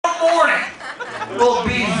will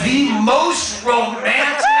be the most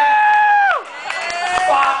romantic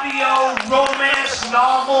Fabio romance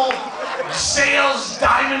novel, sales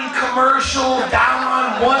diamond commercial, down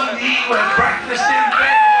on one knee with breakfast in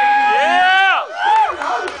bed. Yeah!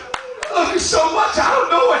 I love you so much, I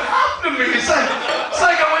don't know what happened to me. It's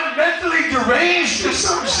like I went mentally deranged or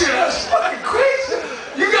some shit. That's fucking crazy.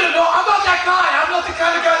 You gotta know, I'm not that guy. I'm not the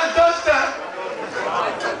kind of guy that does that.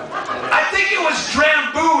 I think it was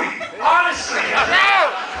Drambuie, honestly.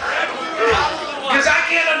 Because I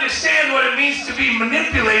can't understand what it means to be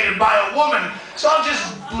manipulated by a woman, so I'll just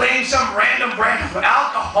blame some random brand of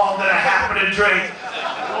alcohol that I happen to drink.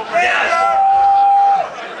 Yes.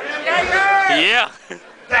 Yeah.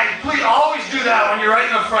 Thank you. Please always do that when you're right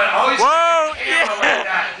in the front. Always put the camera like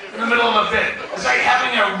that in the middle of a bit. It's like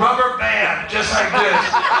having a rubber band, just like this.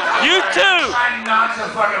 You too. Try not to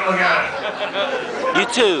fucking look at it. You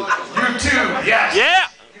too. You too. Yes. Yeah.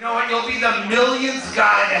 You know what? You'll be the millionth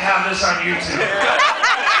guy to have this on YouTube.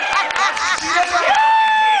 See, that's what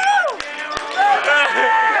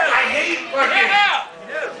I hate fucking.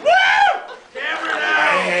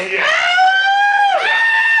 I hate it.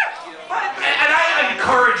 And I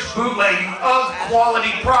encourage bootlegging of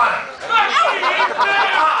quality product.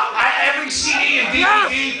 Every CD and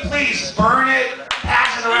DVD, please burn it,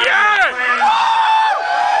 pass it around to friends.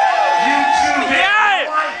 YouTube it,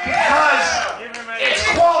 because it's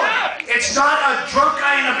quality. It's not a drunk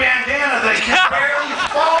guy in a bandana that can barely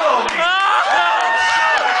follow me.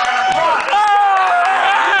 What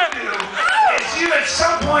you do is you at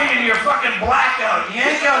some point in your fucking blackout,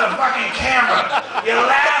 yank out a fucking camera, you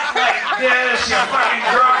laugh like this, your fucking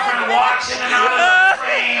girlfriend walks in and out of the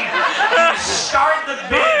frame, you start the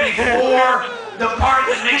bit before the part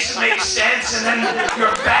that makes it make sense, and then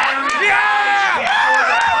your battery dies before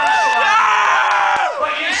the punchline.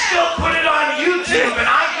 But you still put it on YouTube, and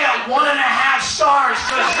I get 1.5 stars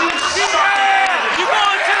because you suck at it. You're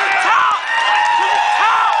going to the top! To the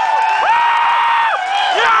top!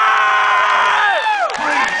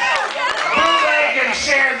 Please, bootleg and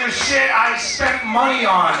share the shit I spent money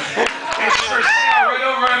on. It's for sale right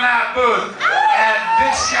over in that booth at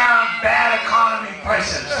discount bad economy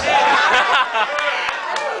prices.